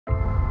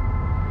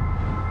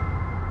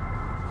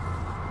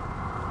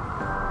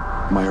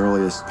My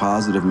earliest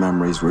positive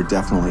memories were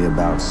definitely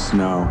about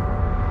snow,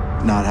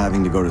 not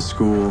having to go to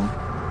school,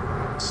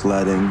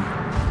 sledding.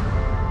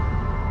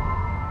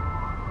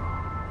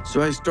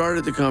 So I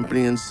started the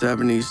company in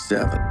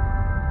 '77.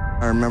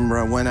 I remember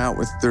I went out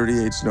with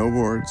 38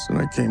 snowboards and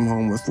I came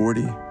home with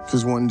 40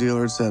 because one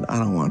dealer said, I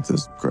don't want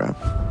this crap.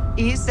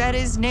 He said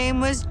his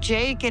name was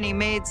Jake and he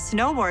made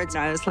snowboards.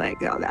 I was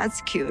like, oh,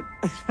 that's cute.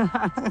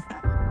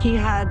 He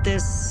had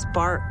this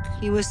spark.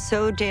 He was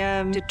so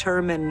damn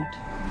determined.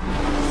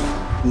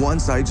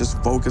 Once I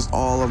just focused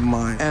all of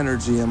my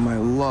energy and my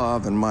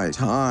love and my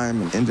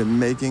time into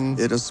making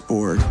it a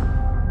sport,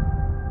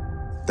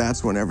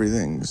 that's when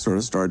everything sort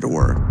of started to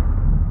work.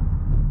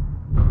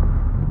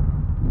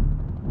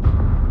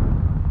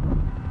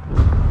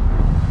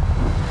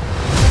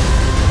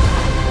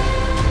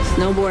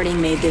 Snowboarding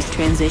made this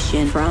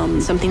transition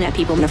from something that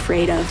people were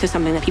afraid of to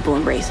something that people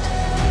embraced.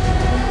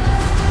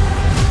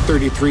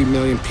 33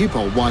 million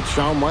people watched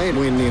Shaun White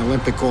win the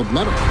Olympic gold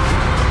medal.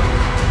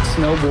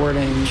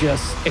 Snowboarding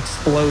just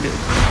exploded.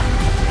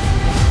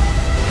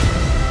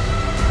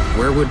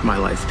 Where would my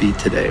life be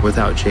today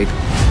without Jake?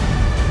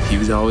 He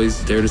was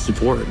always there to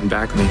support and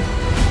back me.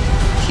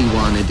 He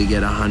wanted to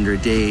get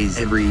 100 days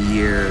every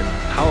year.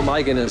 How am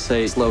I gonna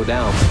say slow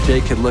down?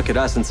 Jake could look at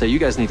us and say, you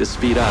guys need to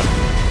speed up.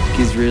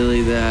 He's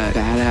really the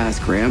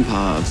badass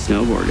grandpa of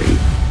snowboarding.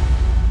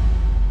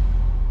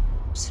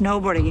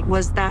 Snowboarding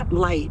was that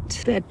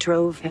light that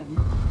drove him.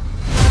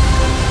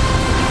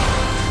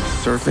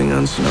 Surfing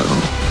on snow.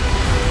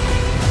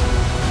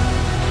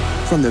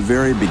 From the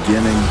very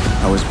beginning,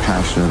 I was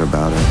passionate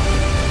about it.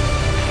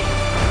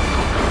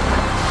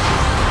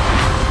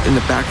 In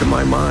the back of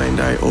my mind,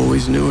 I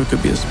always knew it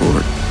could be a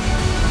sport.